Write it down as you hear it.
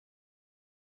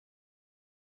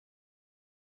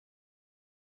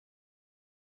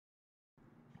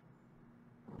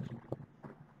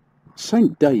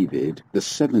St. David, the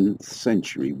 7th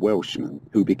century Welshman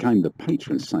who became the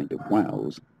patron saint of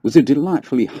Wales, was a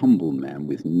delightfully humble man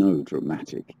with no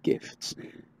dramatic gifts,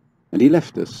 and he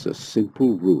left us a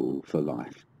simple rule for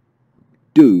life.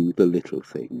 Do the little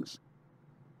things.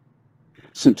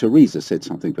 St.Paisios said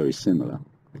something very similar.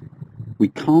 We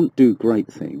can't do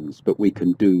great things, but we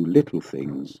can do little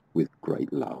things with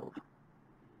great love.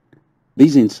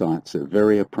 These insights are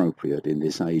very appropriate in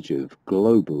this age of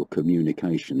global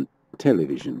communication,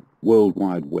 television, World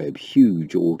Wide Web,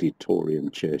 huge auditorium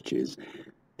churches,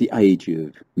 the age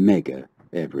of mega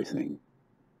everything.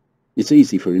 It's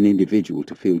easy for an individual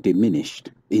to feel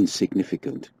diminished,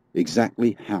 insignificant,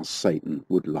 exactly how Satan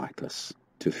would like us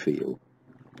to feel.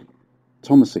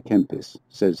 Thomas à Kempis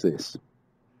says this: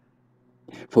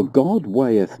 For God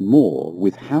weigheth more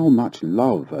with how much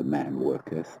love a man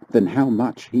worketh than how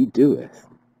much he doeth.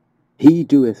 He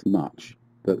doeth much,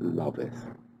 but loveth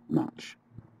much.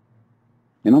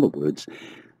 In other words,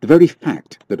 the very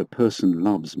fact that a person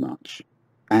loves much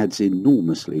adds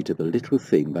enormously to the little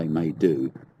thing they may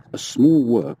do. A small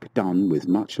work done with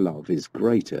much love is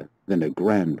greater than a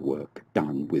grand work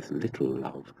done with little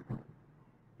love.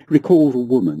 Recall the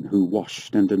woman who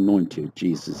washed and anointed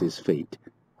Jesus' feet.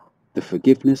 The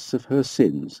forgiveness of her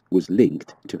sins was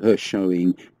linked to her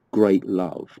showing great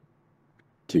love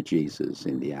to Jesus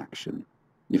in the action.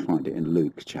 You find it in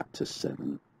Luke chapter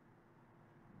 7.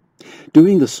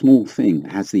 Doing the small thing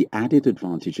has the added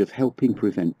advantage of helping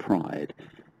prevent pride.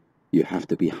 You have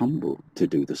to be humble to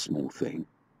do the small thing.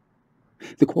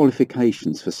 The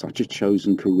qualifications for such a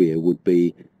chosen career would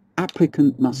be: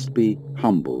 applicant must be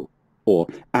humble, or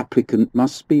applicant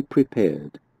must be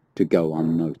prepared to go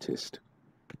unnoticed.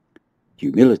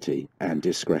 Humility and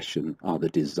discretion are the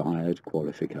desired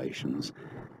qualifications.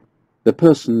 The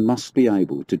person must be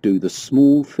able to do the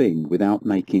small thing without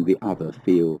making the other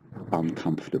feel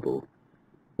uncomfortable.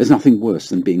 There's nothing worse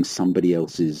than being somebody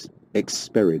else's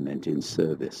experiment in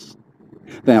service.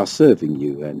 They are serving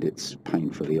you, and it's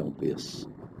painfully obvious.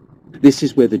 This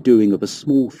is where the doing of a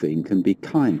small thing can be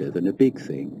kinder than a big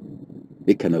thing.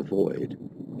 It can avoid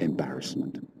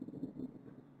embarrassment.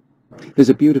 There's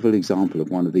a beautiful example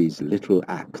of one of these little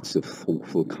acts of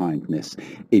thoughtful kindness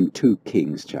in 2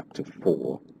 Kings chapter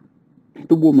 4.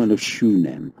 The woman of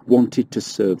Shunem wanted to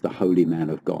serve the holy man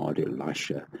of God,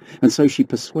 Elisha, and so she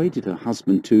persuaded her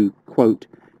husband to, quote,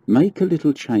 make a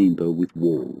little chamber with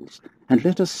walls, and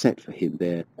let us set for him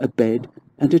there a bed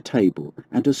and a table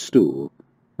and a stool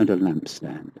and a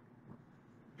lampstand.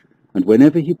 And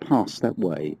whenever he passed that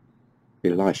way,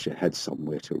 Elisha had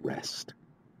somewhere to rest.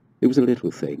 It was a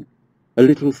little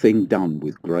thing done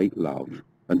with great love,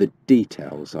 and the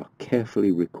details are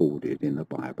carefully recorded in the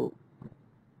Bible.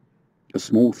 A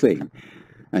small thing,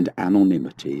 and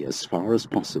anonymity as far as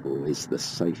possible, is the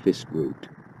safest route.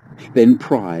 Then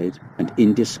pride and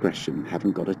indiscretion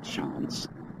haven't got a chance.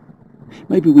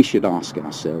 Maybe we should ask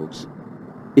ourselves,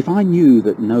 if I knew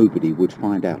that nobody would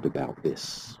find out about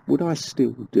this, would I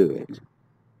still do it?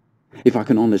 If I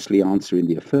can honestly answer in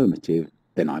the affirmative,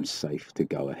 then I'm safe to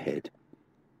go ahead.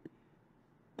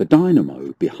 The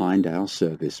dynamo behind our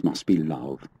service must be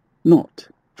love, not,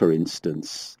 for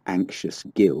instance, anxious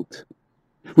guilt.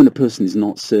 When a person is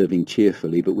not serving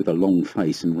cheerfully but with a long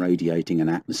face and radiating an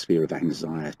atmosphere of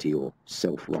anxiety or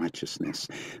self-righteousness,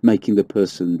 making the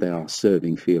person they are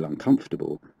serving feel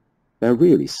uncomfortable, they are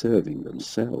really serving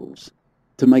themselves,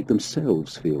 to make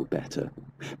themselves feel better,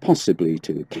 possibly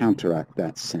to counteract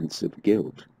that sense of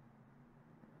guilt.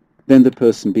 Then the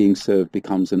person being served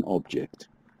becomes an object.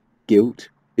 Guilt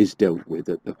is dealt with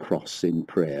at the cross in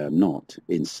prayer, not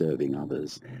in serving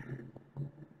others.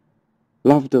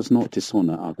 Love does not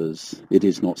dishonour others. It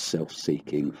is not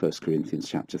self-seeking, 1 Corinthians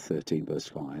chapter 13, verse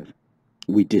 5.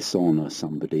 We dishonour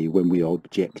somebody when we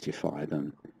objectify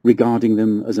them, regarding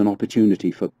them as an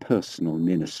opportunity for personal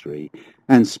ministry,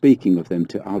 and speaking of them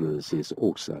to others is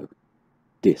also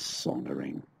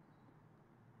dishonouring.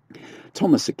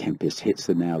 Thomas à Kempis hits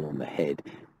the nail on the head.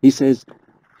 He says,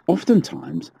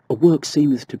 oftentimes a work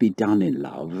seemeth to be done in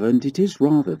love, and it is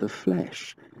rather the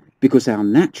flesh, because our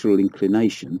natural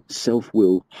inclination,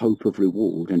 self-will, hope of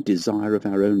reward, and desire of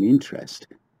our own interest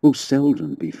will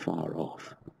seldom be far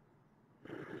off.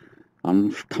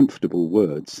 Uncomfortable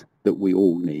words that we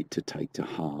all need to take to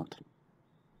heart.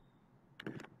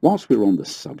 Whilst we're on the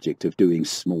subject of doing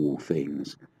small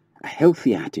things, a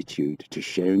healthy attitude to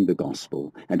sharing the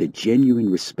gospel and a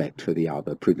genuine respect for the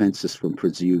other prevents us from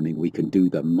presuming we can do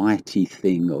the mighty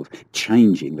thing of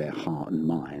changing their heart and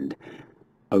mind.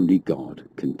 Only God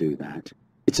can do that.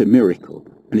 It's a miracle,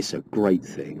 and it's a great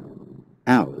thing.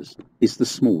 Ours is the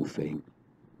small thing.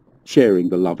 sharing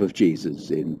the love of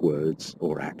Jesus in words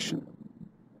or action.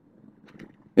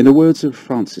 In the words of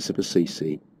Francis of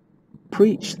Assisi,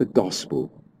 preach the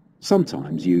gospel,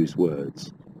 sometimes use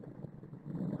words.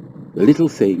 The little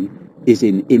thing is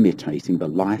in imitating the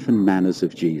life and manners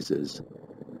of Jesus,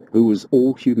 who was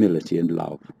all humility and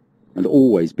love, and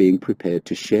always being prepared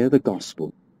to share the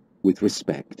gospel with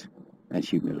respect and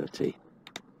humility.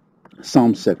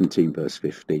 Psalm 17 verse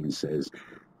 15 says,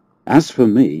 "As for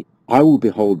me, I will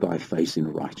behold thy face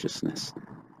in righteousness.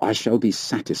 I shall be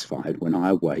satisfied when I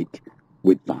awake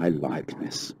with thy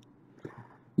likeness."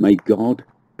 May God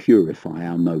purify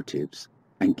our motives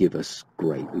and give us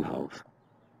great love.